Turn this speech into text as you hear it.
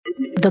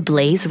The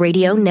Blaze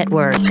Radio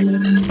Network.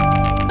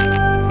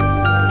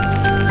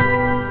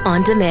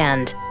 On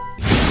demand.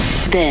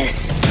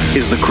 This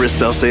is the Chris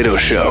Salcedo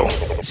Show.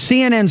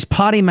 CNN's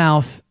potty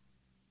mouth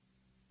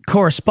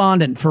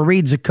correspondent,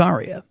 Fareed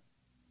Zakaria,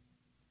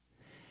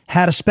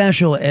 had a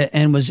special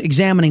and was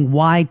examining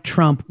why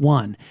Trump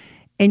won.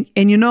 And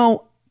you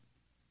know,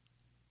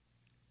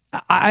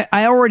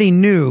 I already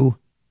knew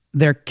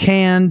their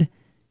canned,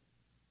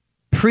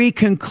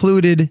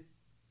 pre-concluded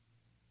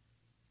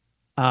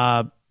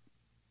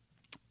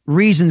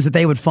reasons that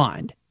they would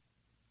find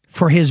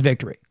for his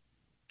victory,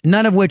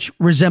 none of which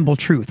resemble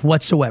truth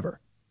whatsoever.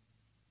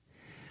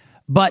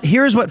 But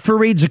here's what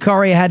Fareed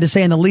Zakaria had to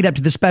say in the lead up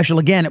to the special.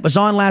 Again, it was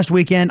on last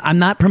weekend. I'm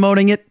not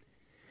promoting it.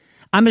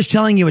 I'm just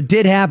telling you it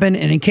did happen,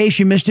 and in case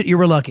you missed it, you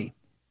were lucky.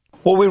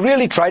 What we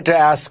really tried to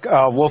ask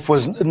Wolf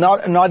was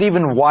not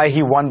even why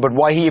he won, but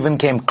why he even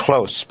came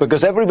close.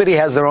 Because everybody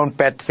has their own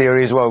pet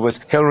theories. Well,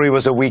 Hillary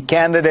was a weak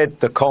candidate,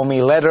 the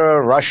Comey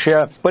letter,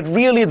 Russia. But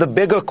really, the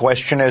bigger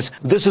question is,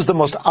 this is the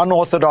most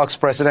unorthodox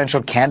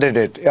presidential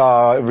candidate,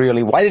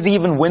 really. Why did he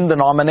even win the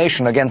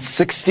nomination against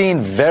 16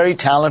 very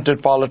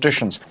talented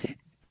politicians?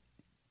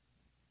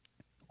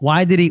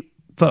 Why did he,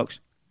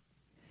 folks,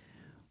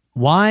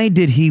 why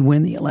did he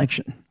win the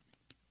election?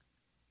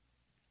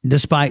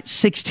 Despite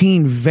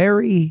 16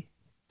 very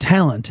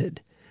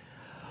talented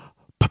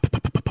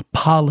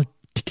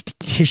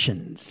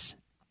politicians.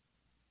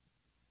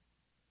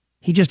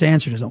 He just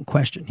answered his own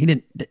question.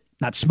 He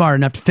not smart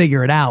enough to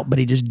figure it out, but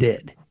he just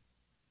did.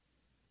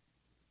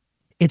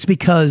 It's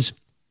because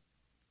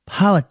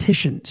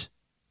politicians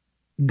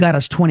got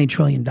us $20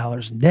 trillion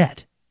in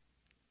debt.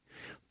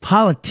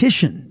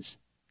 Politicians,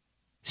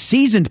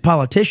 seasoned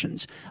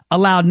politicians,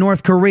 allowed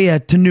North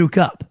Korea to nuke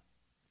up.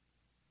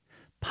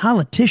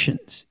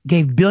 Politicians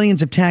gave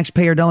billions of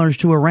taxpayer dollars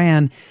to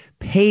Iran,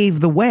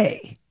 paved the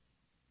way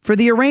for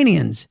the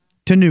Iranians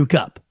to nuke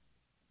up.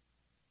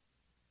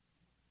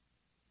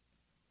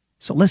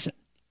 So listen,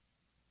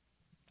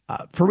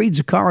 Fareed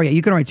Zakaria,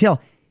 you can already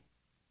tell,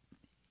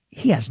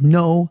 he has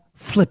no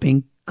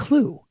flipping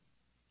clue.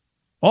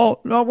 Oh,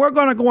 no, we're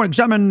going to go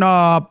examine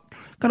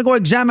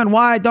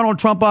why Donald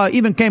Trump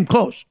even came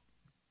close.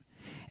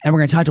 And we're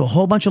going to talk to a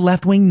whole bunch of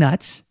left-wing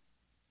nuts.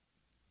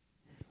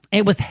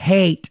 It was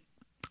hate.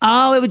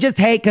 Oh, it was just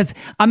hate because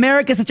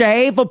America's such a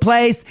hateful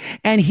place,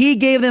 and he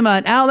gave them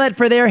an outlet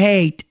for their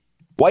hate.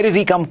 Why did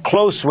he come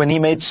close when he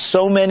made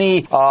so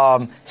many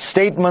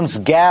statements,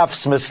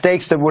 gaffes,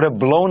 mistakes that would have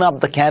blown up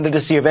the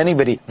candidacy of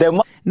anybody?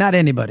 Not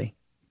anybody.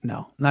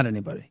 No, not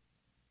anybody.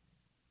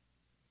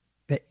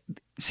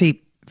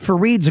 See,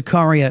 Fareed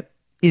Zakaria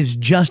is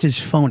just as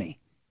phony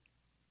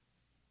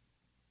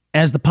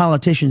as the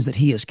politicians that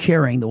he is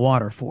carrying the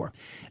water for.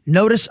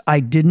 Notice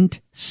I didn't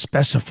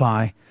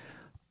specify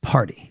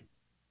party.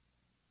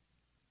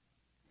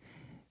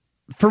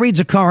 Fareed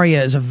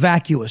Zakaria is a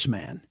vacuous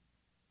man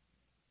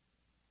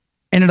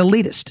and an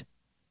elitist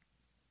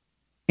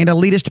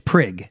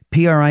prig,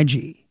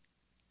 P-R-I-G.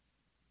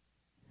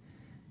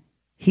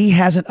 He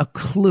hasn't a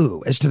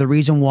clue as to the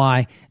reason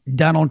why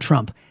Donald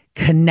Trump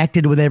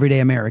connected with everyday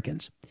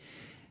Americans.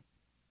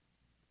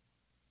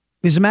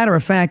 As a matter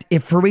of fact,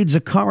 if Fareed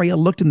Zakaria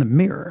looked in the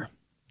mirror,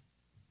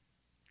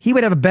 he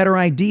would have a better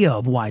idea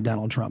of why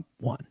Donald Trump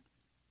won.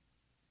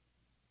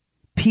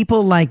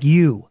 People like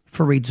you,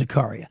 Fareed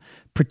Zakaria,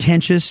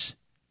 pretentious,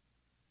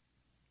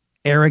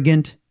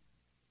 arrogant,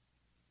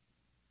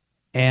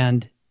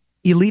 and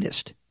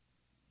elitist.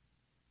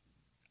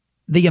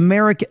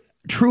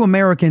 True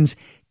Americans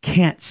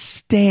can't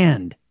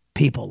stand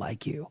people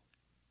like you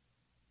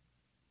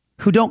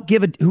who don't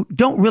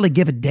really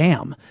give a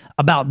damn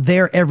about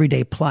their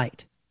everyday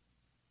plight.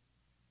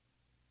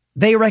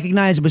 They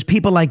recognize it was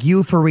people like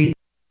you, Fareed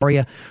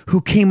Zakaria,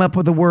 who came up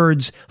with the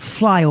words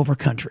flyover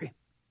country.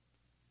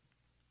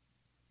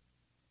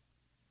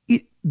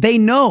 They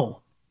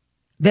know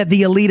that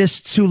the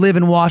elitists who live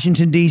in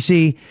Washington,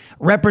 D.C.,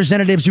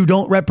 representatives who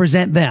don't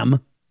represent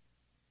them,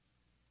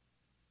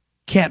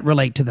 can't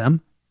relate to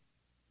them.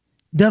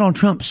 Donald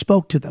Trump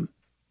spoke to them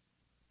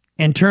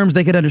in terms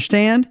they could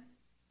understand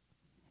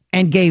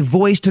and gave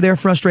voice to their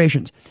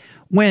frustrations.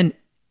 When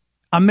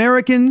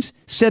Americans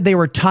said they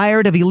were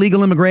tired of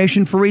illegal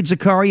immigration, Fareed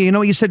Zakaria, you know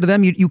what you said to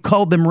them? You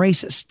called them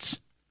racists.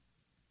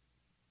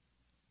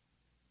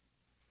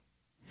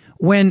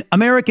 When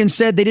Americans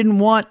said they didn't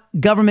want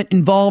government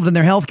involved in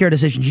their healthcare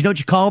decisions, you know what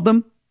you called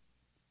them?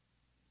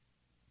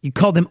 You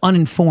called them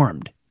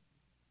uninformed.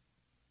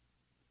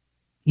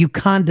 You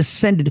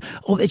condescended.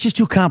 Oh, it's just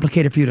too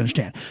complicated for you to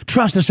understand.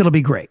 Trust us, it'll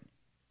be great.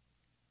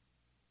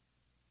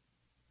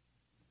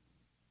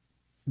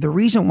 The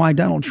reason why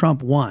Donald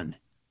Trump won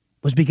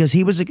was because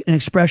he was an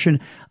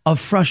expression of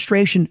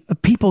frustration of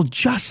people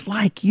just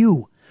like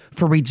you,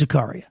 Fareed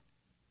Zakaria.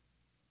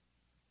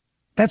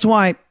 That's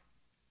why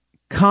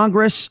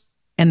Congress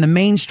and the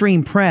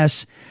mainstream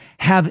press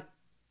have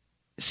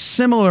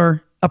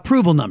similar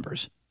approval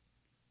numbers.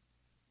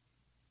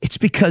 It's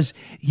because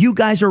you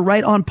guys are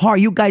right on par.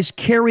 You guys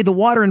carry the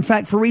water. In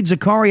fact, Fareed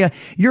Zakaria,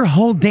 your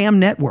whole damn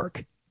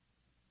network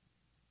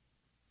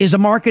is a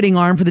marketing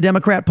arm for the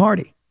Democrat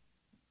Party.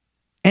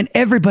 And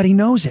everybody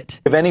knows it.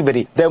 If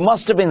anybody, there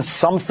must have been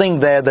something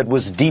there that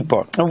was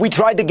deeper. And we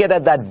tried to get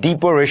at that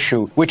deeper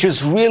issue, which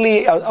is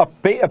really a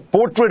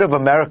portrait of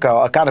America,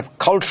 a kind of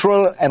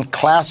cultural and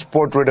class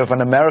portrait of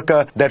an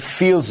America that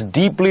feels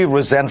deeply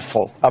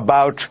resentful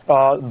about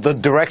the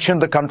direction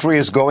the country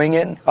is going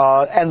in,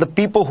 and the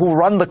people who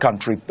run the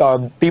country,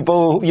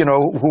 people,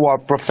 who are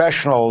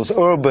professionals,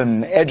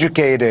 urban,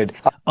 educated.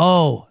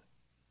 Oh.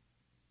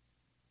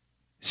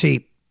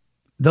 See,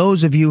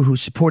 those of you who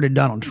supported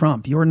Donald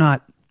Trump, you're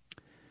not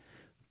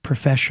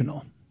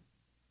professional.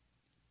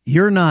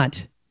 You're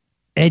not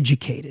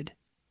educated.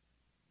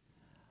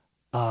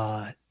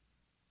 Fareed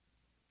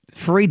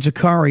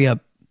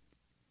Zakaria,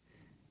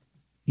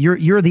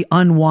 you're the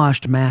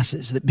unwashed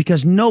masses,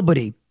 because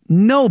nobody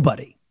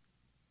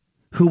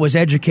who was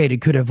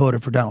educated could have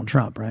voted for Donald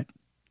Trump, right?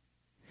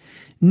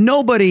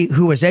 Nobody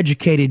who was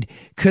educated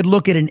could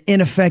look at an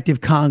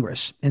ineffective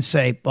Congress and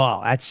say,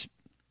 "Oh,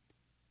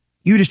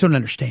 you just don't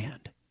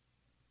understand.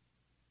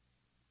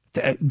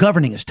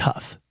 Governing is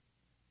tough."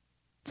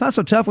 It's not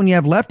so tough when you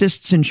have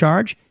leftists in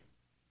charge.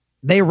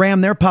 They ram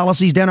their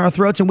policies down our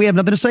throats and we have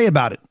nothing to say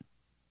about it.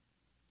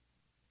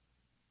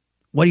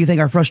 What do you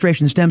think our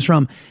frustration stems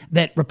from?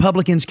 That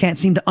Republicans can't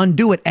seem to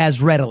undo it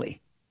as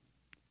readily.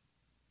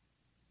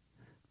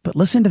 But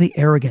listen to the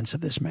arrogance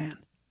of this man.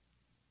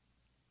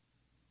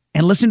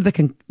 And listen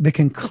to the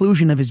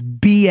conclusion of his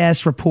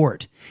BS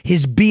report,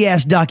 his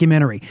BS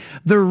documentary.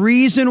 The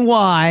reason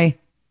why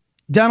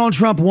Donald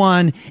Trump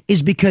won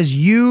is because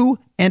you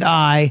and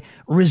I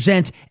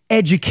resent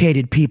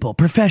educated people,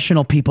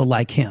 professional people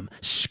like him.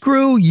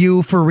 Screw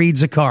you, Fareed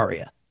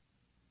Zakaria.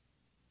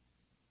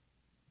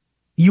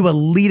 You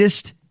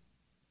elitist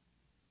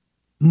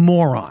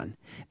moron.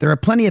 There are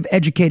plenty of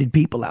educated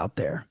people out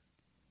there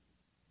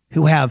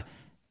who have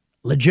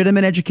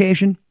legitimate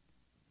education,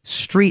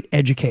 street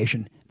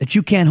education that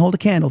you can't hold a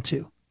candle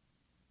to.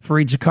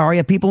 Fareed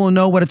Zakaria, people who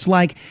know what it's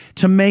like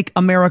to make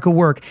America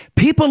work.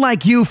 People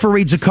like you,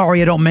 Fareed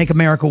Zakaria, don't make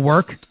America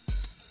work.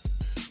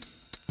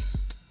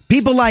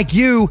 People like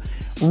you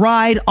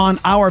ride on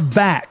our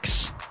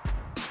backs.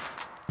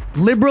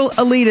 Liberal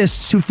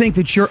elitists who think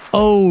that you're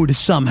owed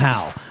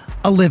somehow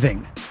a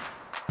living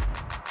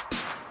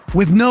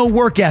with no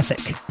work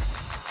ethic.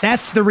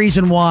 That's the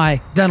reason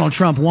why Donald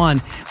Trump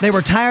won. They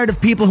were tired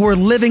of people who were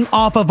living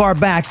off of our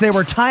backs. They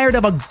were tired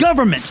of a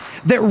government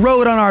that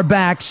rode on our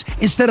backs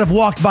instead of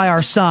walked by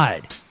our side.